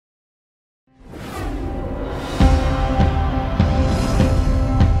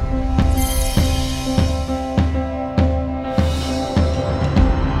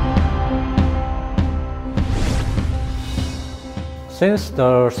Since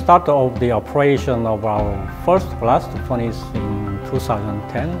the start of the operation of our first blast furnace in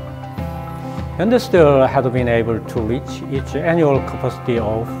 2010, HYUNDAI-STEEL has been able to reach its annual capacity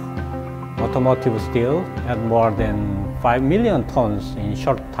of automotive steel at more than 5 million tons in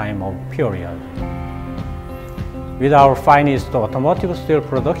short time of period. With our finest automotive steel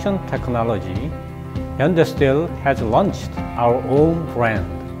production technology, HYUNDAI-STEEL has launched our own brand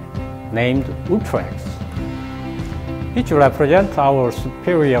named ULTRAX, which represents our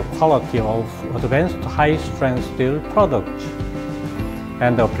superior quality of advanced high-strength steel products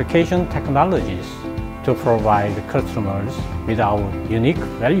and application technologies to provide customers with our unique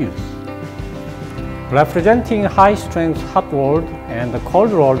values. Representing high-strength hot-rolled and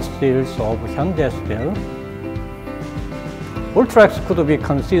cold-rolled steels of HYUNDAI-STEEL, ULTRAX could be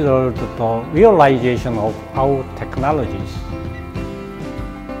considered the realization of our technologies.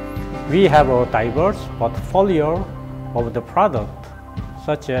 We have a diverse portfolio of the product,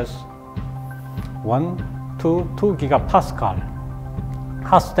 such as 1 to 2 gigapascal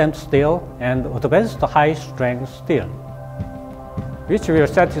hot stamped steel and advanced high-strength steel, which will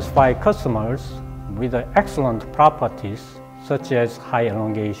satisfy customers with excellent properties such as high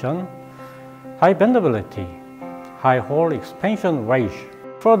elongation, high bendability, high hole expansion ratio.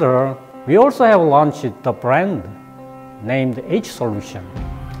 Further, we also have launched the brand named H-Solution,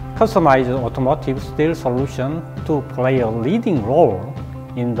 customized automotive steel solution to play a leading role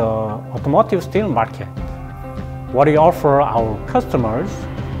in the automotive steel market. What we offer our customers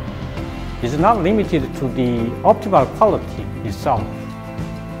is not limited to the optimal quality itself.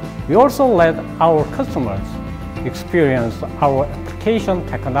 We also let our customers experience our application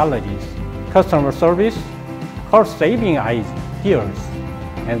technologies, customer service, cost-saving ideas,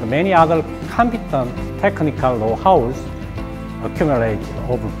 and many other competent technical know-hows accumulated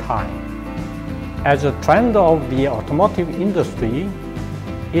over time. As the trend of the automotive industry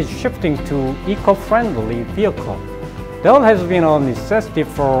is shifting to eco-friendly vehicles, there has been a necessity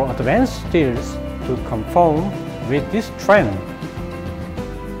for advanced steels to conform with this trend.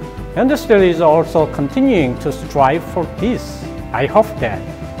 HYUNDAI-STEEL is also continuing to strive for this. I hope that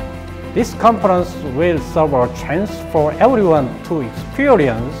this conference will serve a chance for everyone to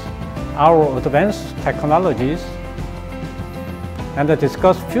experience our advanced technologies and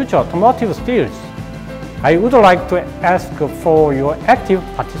discuss future automotive steels. I would like to ask for your active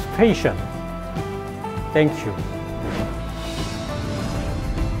participation. Thank you.